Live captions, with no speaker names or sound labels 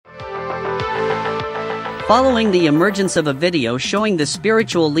Following the emergence of a video showing the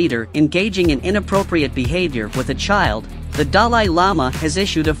spiritual leader engaging in inappropriate behavior with a child, the Dalai Lama has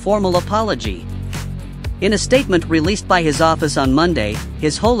issued a formal apology. In a statement released by his office on Monday,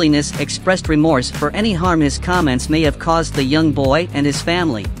 His Holiness expressed remorse for any harm his comments may have caused the young boy and his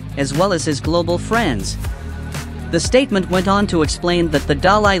family, as well as his global friends. The statement went on to explain that the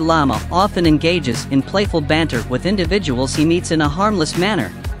Dalai Lama often engages in playful banter with individuals he meets in a harmless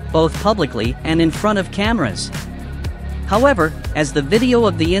manner, both publicly and in front of cameras. However, as the video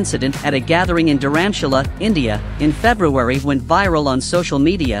of the incident at a gathering in Dharamshala, India, in February went viral on social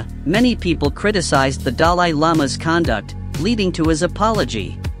media, many people criticized the Dalai Lama's conduct, leading to his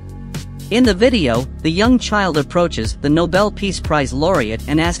apology. In the video, the young child approaches the Nobel Peace Prize laureate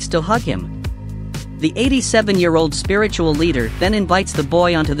and asks to hug him. The 87-year-old spiritual leader then invites the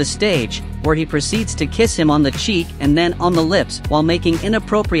boy onto the stage, where he proceeds to kiss him on the cheek and then on the lips while making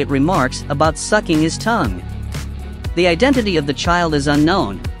inappropriate remarks about sucking his tongue. The identity of the child is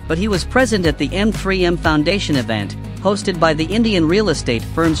unknown, but he was present at the M3M Foundation event, hosted by the Indian real estate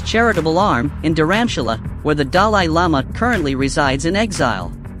firm's charitable arm in Dharamshala, where the Dalai Lama currently resides in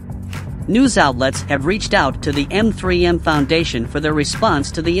exile. News outlets have reached out to the M3M Foundation for their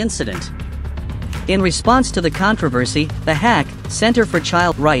response to the incident. In response to the controversy, the HAC, Center for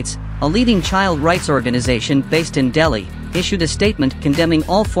Child Rights, a leading child rights organization based in Delhi, issued a statement condemning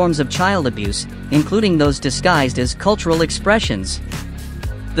all forms of child abuse, including those disguised as cultural expressions.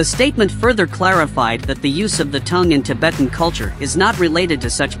 The statement further clarified that the use of the tongue in Tibetan culture is not related to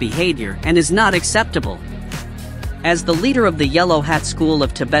such behavior and is not acceptable. As the leader of the Yellow Hat school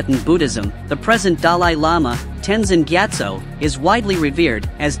of Tibetan Buddhism, the present Dalai Lama, Tenzin Gyatso, is widely revered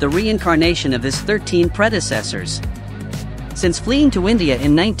as the reincarnation of his 13 predecessors. Since fleeing to India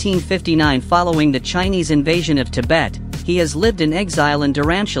in 1959 following the Chinese invasion of Tibet, he has lived in exile in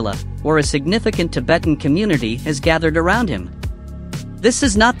Dharamshala, where a significant Tibetan community has gathered around him. This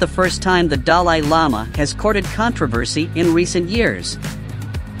is not the first time the Dalai Lama has courted controversy in recent years.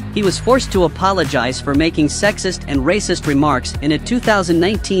 He was forced to apologize for making sexist and racist remarks in a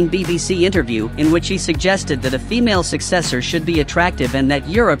 2019 BBC interview in which he suggested that a female successor should be attractive and that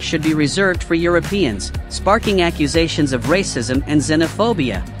Europe should be reserved for Europeans, sparking accusations of racism and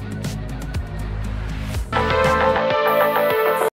xenophobia.